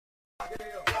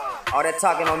All that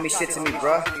talking on me shit to me,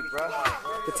 bruh.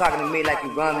 Quit talking to me like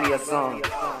you run me or something.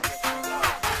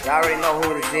 Y'all already know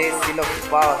who this is. See, look, the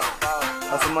boss.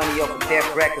 Hustle money up for Death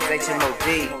Records,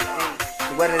 HMOD.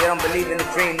 So whether they don't believe in the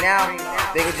dream now,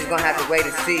 they just gonna have to wait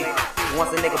and see.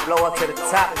 Once a nigga blow up to the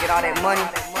top and get all that money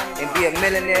and be a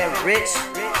millionaire and rich,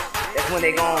 that's when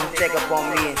they gon' check up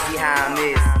on me and see how I'm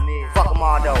is. Fuck them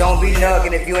all though. Don't be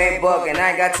nugging if you ain't bugging. I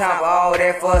ain't got time for all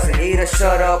that fussing. Either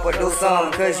shut up or do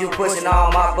something, cause you pushing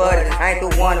all my buttons. I ain't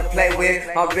the one to play with.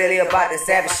 I'm really about the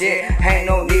savage shit. Ain't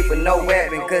no need for no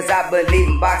weapon, cause I believe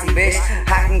in boxing, bitch.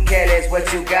 I can care less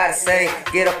what you gotta say.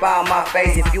 Get up out my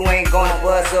face if you ain't gonna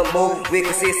bust a move. We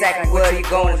can see exactly what you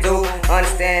gonna do.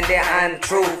 Understand that I'm the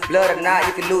truth. Blood or not,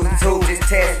 you can lose it too. Just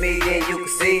test me, then you can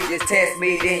see. Just test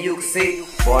me, then you can see.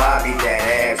 Boy, I beat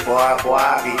that ass. Boy,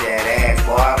 I beat that ass.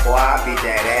 Boy, I beat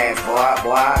that ass.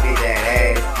 Boy, I beat that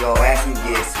ass. Your ass can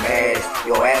get smashed.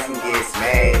 Your ass can get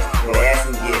smashed. Your ass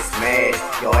can get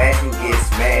smashed. Your ass can get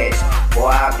smashed. Boy,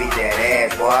 I beat that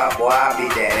ass. Boy, I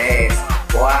beat that ass.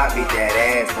 Boy, I beat that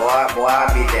ass. Boy,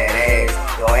 I beat that ass.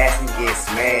 Your ass can get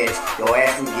smashed. Your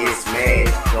ass can get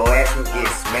smashed. Your ass can get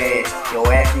smashed.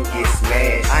 Your ass can get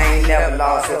smashed. I ain't never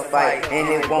lost a fight, and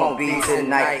it won't be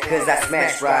tonight, cause I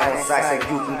smash right on sight so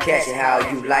you can catch it how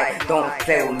you like. Don't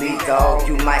play with me, dog.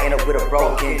 You might end up with a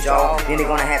broken jaw. Then they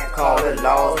gonna have to call the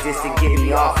laws just to get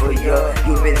me off of you.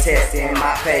 You've been testing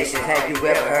my patience. Have you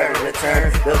ever heard of the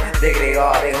term? The bigger they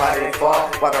are, they harder they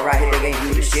fall. Walk around here, they ain't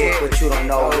you the shit, but you don't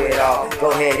know it all.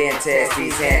 Go ahead and test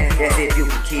these hands. That's if you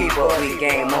can keep up. We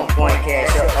game on point,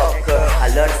 cash up, upcut.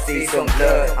 I love to see some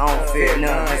blood. I don't fear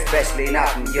none, especially not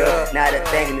from you. Now the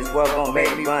thing in this world gon'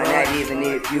 make me run. That even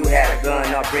if you had a gun,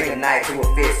 I'll bring a knife to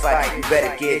a fist fight. You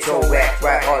better get your act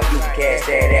right, or you can cash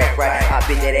that act right. I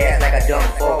beat that ass like I done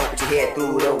before. Put your head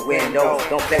through the window.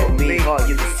 Don't play with me, or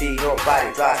you can see your body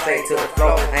drop straight to the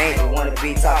floor. I ain't the one to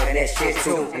be talking that shit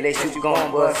too, unless you gon'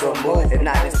 bust a move. If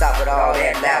not, then stop with all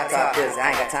that laptop, cause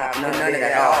I ain't got time for none of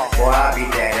that at all. Boy, I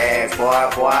beat that ass. Boy,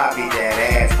 I beat that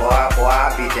ass. Boy,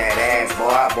 I beat that ass. Boy,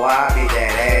 I beat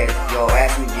that ass. Your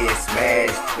ass can get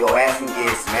smashed. Your ass can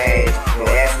get smashed. Your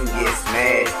ass can get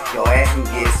smashed. Your ass can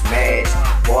get smashed.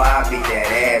 Boy, I beat that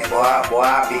ass. Boy,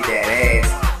 I beat that ass.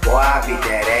 Boy, I beat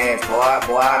that ass.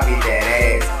 Boy, I beat that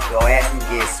ass. Your ass can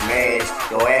get smashed.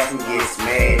 Your ass can get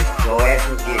smashed. Your ass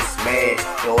can get smashed.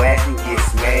 Your ass can get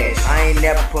smashed. I ain't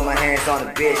never put my hands on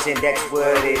a bitch, and that's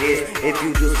what it is. If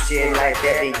you do shit like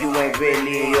that, then you ain't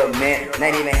really a man.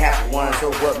 Not even half of one,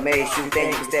 so what made you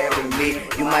think you could step with me?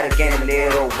 You might have gained a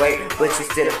little weight, but you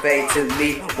still a fade to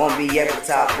me. Won't be at the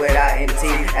top without MT.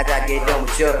 After I get done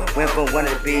with you, went from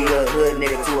wanting to be a hood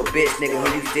nigga to a bitch nigga who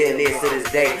you still is to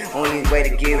this day. Only way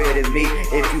to get rid of me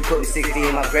if you put me 60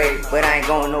 in my grave, but I ain't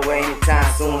going nowhere anytime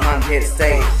soon. I'm here to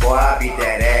stay. Boy, I beat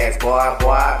that ass. Boy,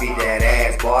 I beat that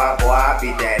ass. Boy, I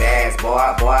beat that ass. Boy,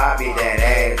 I beat that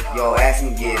ass. Your ass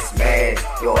can get smashed.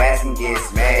 Your ass can get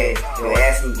smashed. Your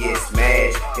ass can get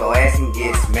smashed. Your ass can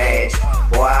get smashed.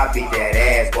 Boy, I beat that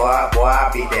ass. Boy,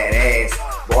 I beat that ass.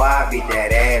 Boy, I beat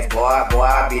that ass. Boy,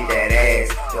 I beat that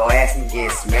ass. Your ass can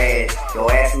get smashed.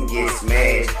 Your ass can get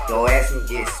smashed. Your ass can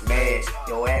get smashed.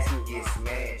 Your ass can get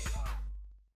smashed.